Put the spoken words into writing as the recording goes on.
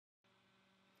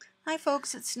Hi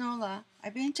folks, it's Nola.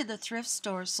 I've been to the thrift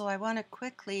store, so I want to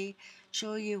quickly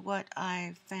show you what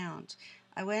I found.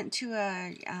 I went to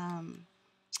a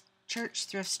church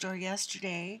thrift store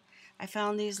yesterday. I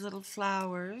found these little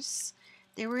flowers.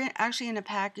 They were actually in a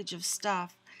package of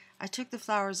stuff. I took the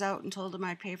flowers out and told them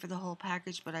I'd pay for the whole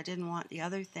package, but I didn't want the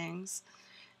other things.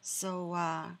 So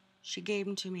she gave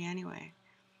them to me anyway.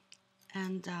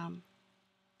 And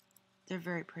they're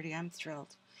very pretty. I'm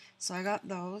thrilled. So I got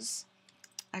those.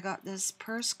 I got this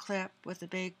purse clip with a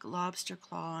big lobster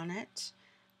claw on it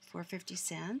for 50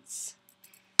 cents.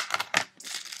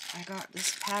 I got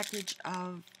this package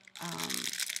of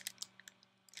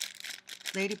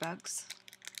ladybugs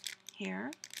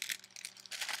here.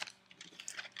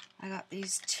 I got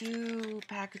these 2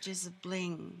 packages of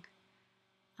bling.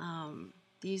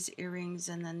 These earrings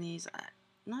and then these, I'm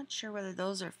not sure whether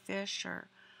those are fish or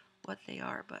what they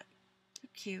are, but they're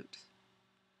cute.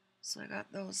 So I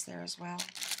got those there as well.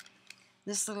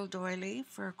 This little doily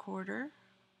for a quarter.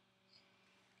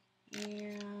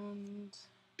 And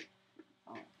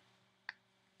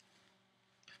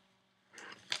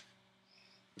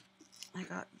I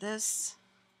got this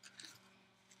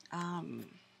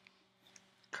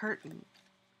curtain,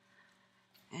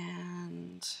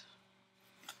 and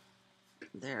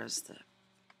there's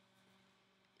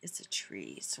it's a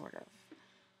tree sort of.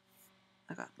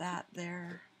 I got that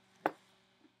there,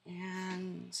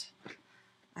 and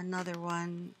another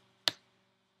one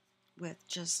with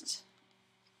just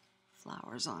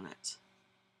flowers on it.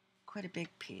 Quite a big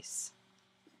piece.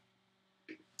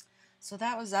 So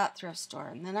that was that thrift store,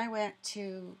 and then I went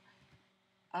to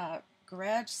a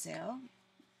garage sale,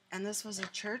 and this was a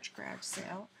church garage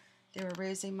sale. They were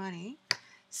raising money,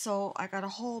 so I got a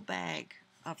whole bag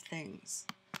of things,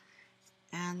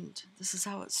 and this is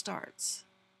how it starts.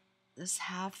 This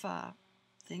half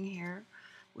thing here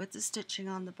with the stitching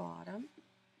on the bottom,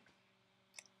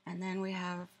 and then we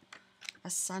have a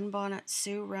Sunbonnet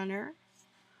Sue runner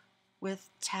with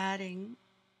tatting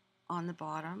on the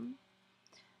bottom.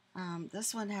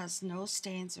 This one has no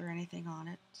stains or anything on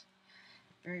it.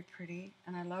 Very pretty,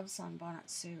 and I love Sunbonnet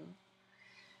Sue.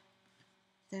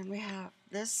 Then we have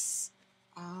this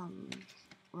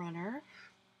runner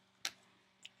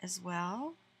as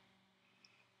well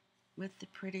with the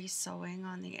pretty sewing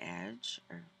on the edge.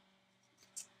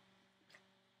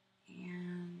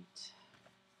 And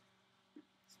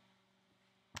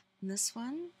this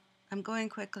one, I'm going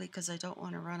quickly because I don't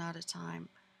want to run out of time.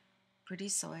 Pretty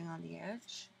sewing on the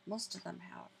edge. Most of them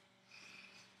have.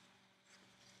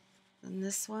 Then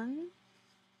this one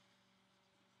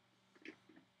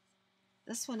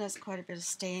has quite a bit of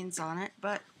stains on it,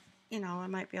 but you know, I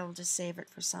might be able to save it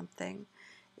for something.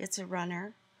 It's a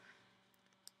runner,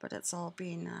 but it's all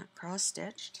being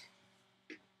cross-stitched.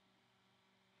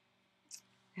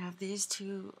 I have these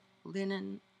 2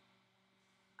 linen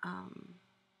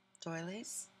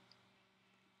doilies,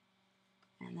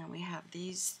 and then we have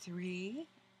these 3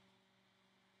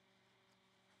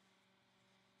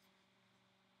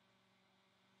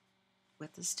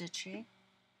 with the stitching.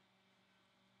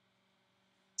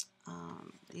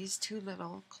 These 2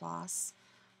 little cloths.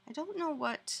 I don't know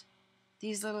what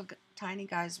these little tiny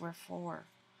guys were for.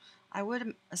 I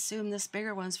would assume this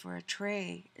bigger one's for a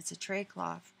tray. It's a tray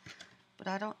cloth, but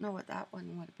I don't know what that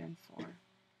one would have been for.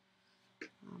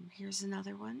 Here's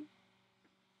another one.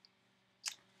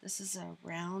 This is a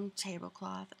round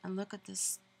tablecloth, and look at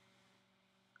this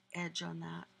edge on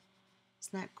that.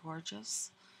 Isn't that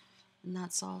gorgeous? And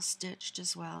that's all stitched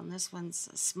as well, and this one's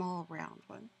a small round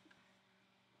one.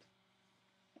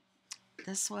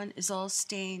 This one is all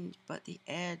stained, but the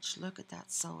edge, look at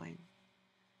that sewing.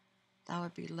 That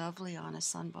would be lovely on a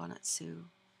Sunbonnet Sue.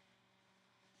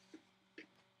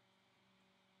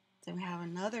 Then we have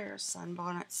another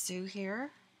Sunbonnet Sue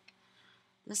here.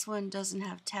 This one doesn't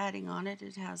have tatting on it.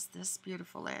 It has this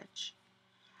beautiful edge.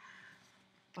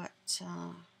 But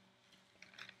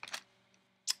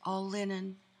all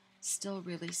linen, still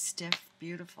really stiff,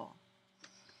 beautiful.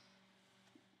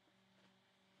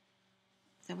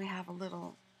 Then we have a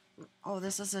little,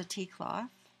 this is a tea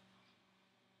cloth,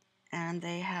 and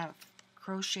they have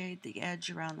crocheted the edge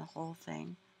around the whole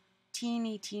thing.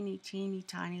 Teeny, teeny, teeny,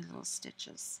 tiny little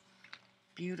stitches.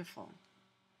 Beautiful.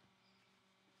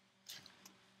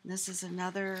 This is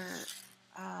another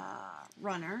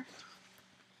runner,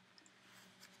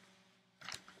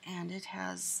 and it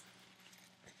has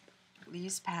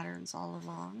these patterns all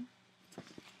along.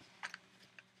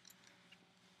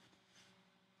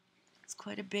 It's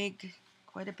quite a big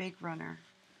runner.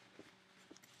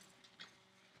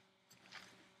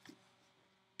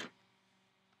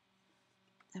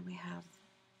 Then we have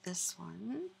this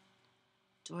one,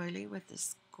 doily with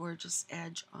this gorgeous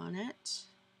edge on it.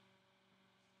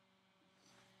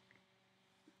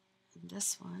 And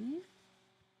this one.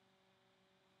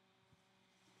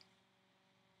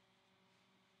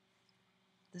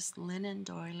 This linen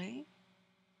doily.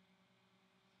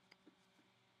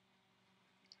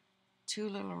 Two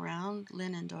little round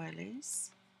linen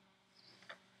doilies.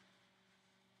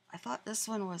 I thought this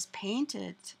one was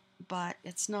painted, but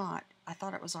it's not. I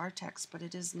thought it was Artex, but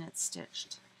it isn't. It's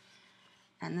stitched.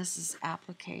 And this is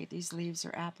applique. These leaves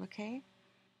are applique.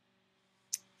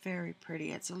 Very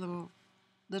pretty. It's a little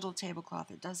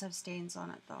tablecloth. It does have stains on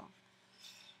it though.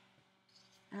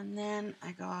 And then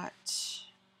I got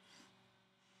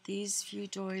these few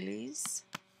doilies.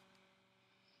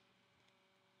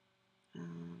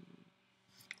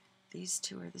 These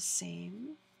two are the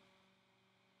same.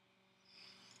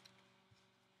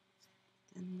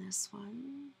 Then this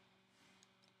one.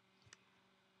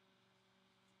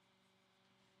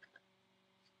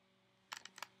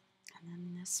 And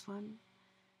then this one.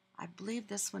 I believe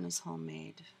this one is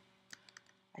homemade.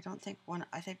 I think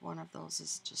one of those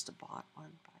is just a bought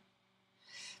one, but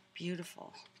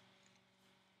beautiful.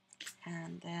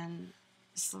 And then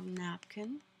this little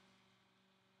napkin.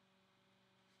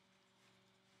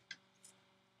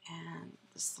 And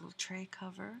this little tray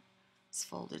cover is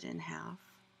folded in half.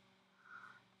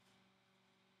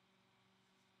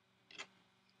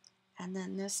 And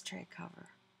then this tray cover.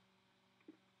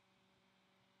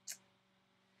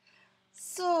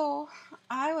 So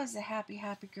I was a happy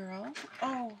girl.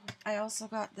 Oh, I also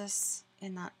got this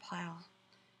in that pile.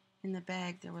 In the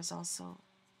bag there was also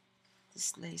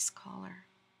this lace collar.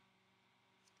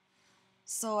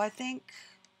 So I think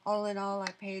all in all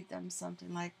I paid them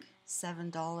something like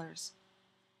 $7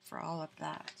 for all of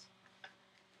that.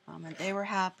 And they were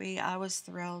happy. I was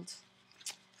thrilled.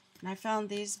 And I found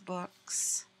these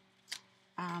books.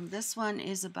 This one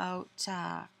is about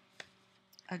a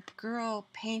girl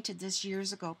painted this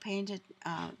years ago, painted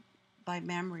by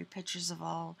memory pictures of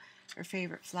all her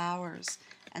favorite flowers.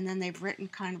 And then they've written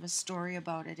kind of a story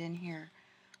about it in here.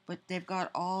 But they've got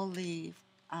all the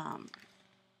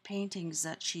paintings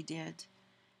that she did.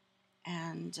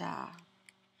 And I'll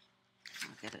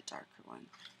get a darker one.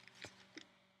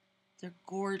 They're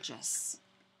gorgeous.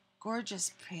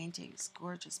 Gorgeous paintings.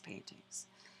 Gorgeous paintings.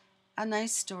 A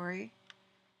nice story.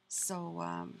 So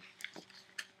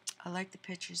I like the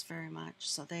pictures very much.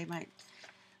 So they might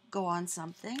go on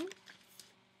something.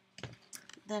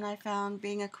 Then I found,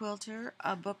 being a quilter,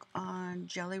 a book on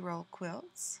jelly roll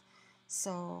quilts.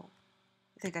 So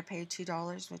I think I paid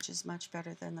 $2, which is much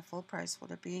better than the full price would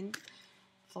have been.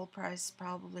 Full price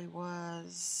probably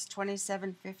was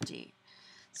 $27.50.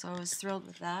 So I was thrilled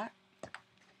with that.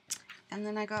 And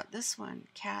then I got this one,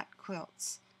 Cat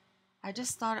Quilts. I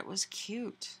just thought it was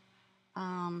cute.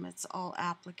 It's all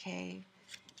applique.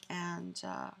 And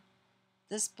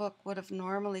this book would have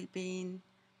normally been,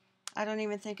 I don't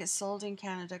even think it's sold in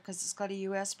Canada because it's got a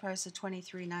US price of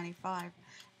 $23.95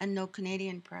 and no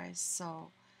Canadian price.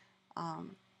 So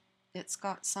it's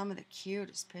got some of the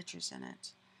cutest pictures in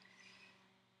it.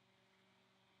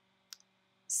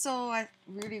 So I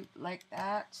really like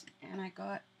that. And I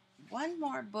got one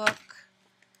more book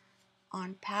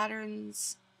on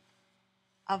patterns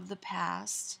of the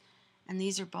past. And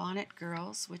these are Bonnet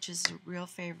Girls, which is a real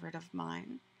favorite of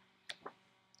mine.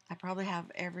 I probably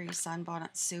have every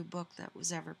Sunbonnet Sue book that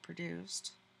was ever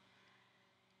produced.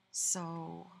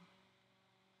 So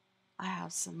I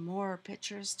have some more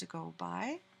pictures to go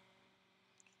by.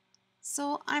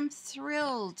 So I'm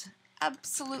thrilled,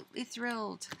 absolutely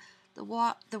thrilled.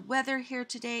 The weather here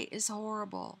today is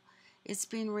horrible. It's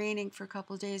been raining for a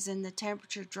couple of days and the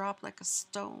temperature dropped like a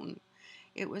stone.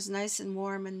 It was nice and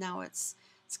warm and now it's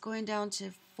going down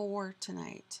to 4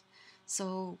 tonight.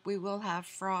 So we will have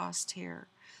frost here.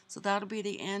 So that'll be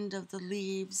the end of the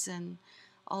leaves and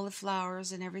all the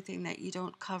flowers and everything that you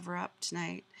don't cover up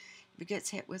tonight. If it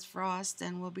gets hit with frost,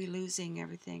 then we'll be losing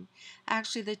everything.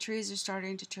 Actually, the trees are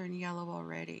starting to turn yellow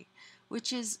already,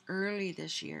 which is early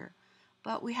this year.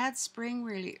 But we had spring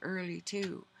really early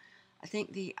too. I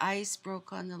think the ice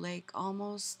broke on the lake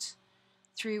almost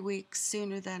 3 weeks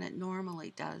sooner than it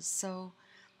normally does. So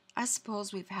I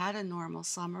suppose we've had a normal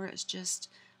summer. It's just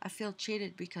I feel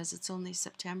cheated because it's only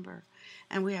September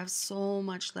and we have so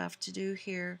much left to do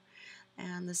here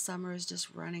and the summer is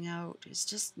just running out. It's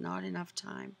just not enough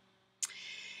time.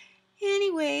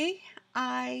 Anyway,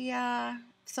 I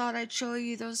thought I'd show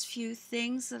you those few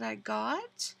things that I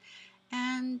got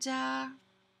and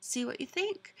see what you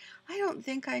think. I don't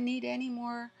think I need any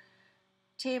more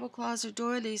tablecloths or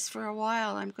doilies for a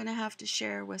while. I'm going to have to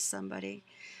share with somebody.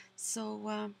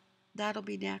 So that'll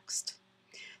be next.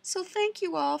 So thank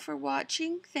you all for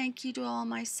watching. Thank you to all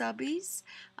my subbies.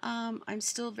 I'm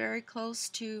still very close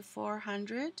to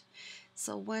 400.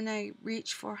 So when I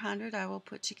reach 400, I will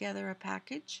put together a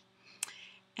package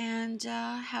and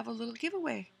have a little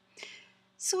giveaway.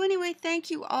 So anyway, thank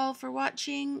you all for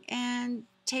watching, and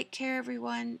take care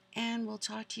everyone, and we'll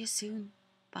talk to you soon.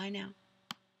 Bye now.